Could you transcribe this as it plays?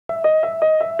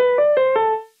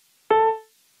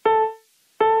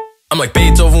I'm like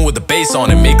Beethoven with the bass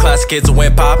on it. Made classic hits that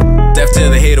went pop. Deaf to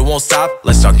the hater won't stop.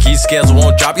 Let's talk keys, scales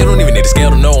won't drop. You don't even need a scale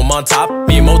to know I'm on top.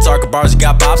 Me and Mozart got bars, you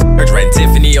got pops. Heard you writing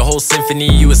Tiffany, a whole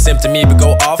symphony. You a simp to me, but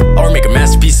go off. Or make a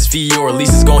masterpieces for you, or at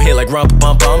least it's gon' hit like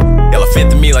rumpa-pum-pum.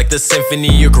 Elephant to me like the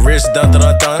symphony. Your career's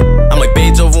dun-dun-dun-dun. I'm like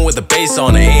Beethoven with the bass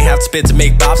on it. Ain't have to spit to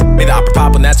make pops. Made the opera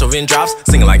pop when that's over in drops.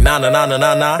 Singing like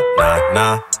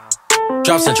na-na-na-na-na-na-na-na.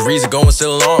 Drop centuries ago and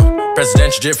still on.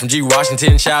 Presidential drip from G.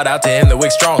 Washington, shout out to him, the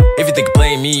wick strong. If you think of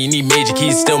playing me, you need major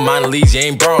keys, still minor leagues, you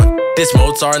ain't brawn. This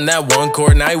Mozart in that one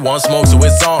chord, now he want smoke, so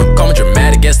it's on. Call me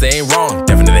dramatic, guess they ain't wrong.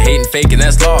 Definitely hating, faking,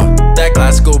 that's law. That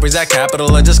classical brings that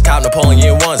capital, I just caught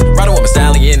Napoleon once. Riding with my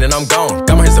stallion and I'm gone.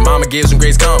 Got my hits that mama gives when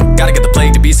grades come. Gotta get the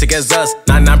plague to be sick as us.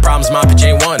 99 problems, my pitch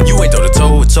ain't one. You ain't throw the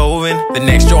toe with Tovin. The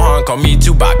next Johan call me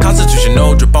Tupac. Constitution,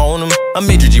 no drip on him. A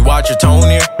major G, watch your tone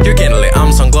here. Your candle lit,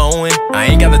 I'm sun glowing.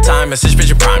 I ain't got the time, message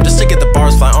bitch prime, just to get the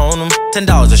bars fly on them. $10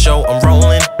 a show, I'm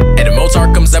rolling. And if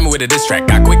Mozart comes at me with a diss track,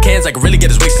 got quick hands, I can really get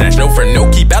his wig snatched. No friend,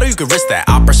 no key battle, you can risk that.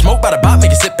 Opera smoke by the bot,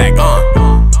 make it sit back,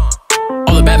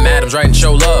 All the bad madams writing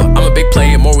show love. I'm a big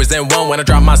player, more ways than one. When I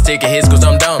drop my stick, it hits cause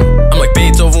I'm dumb. I'm like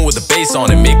Beethoven with the bass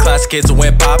on it. Made classic hits that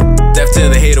went pop. Deaf to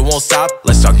the hater won't stop.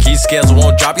 Let's talk keys, scales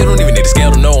won't drop. You don't even need a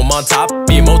scale to know I'm on top.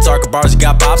 Me and Mozart got bars, you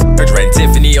got pops. Heard you writing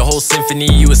Tiffany, a whole symphony.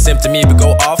 You a simp to me, but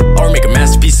go off. Or make a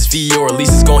masterpieces for you, or at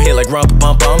least it's gon' hit like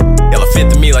rumpa-pum-pum.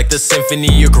 Elephant to me like the symphony.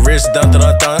 Your career's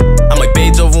dun-dun-dun-dun. I'm like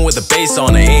Beethoven with the bass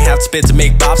on it. Ain't have to spit to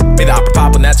make pops. Made the opera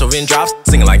pop when that's over in drops.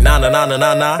 Singing like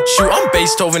na-na-na-na-na-na. Shoot, I'm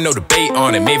Bassthoven, no debate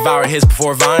on it. Made viral hits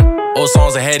before Vine. Old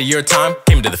songs ahead of your time.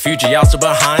 Came into the future, y'all still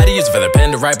behind. Had to use a feather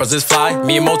pen to write bars this fly.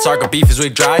 Me and Mozart got beef, his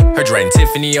wig dry. Heard you writing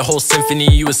Tiffany, a whole symphony.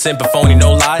 You a simp, a phony,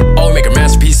 no lie. Oh, make a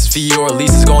masterpieces for you, or at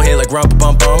least it's gon' hit like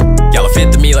rumpa-pum-pum. Y'all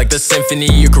fit to me like the symphony.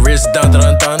 Your career's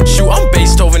dun-dun-dun-dun. Shoot, I'm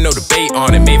Bassthoven, no debate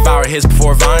on it. Made viral hits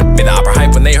before Vine. Made the opera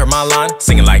hype when they heard my line.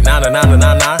 Singing like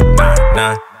na-na-na-na-na-na.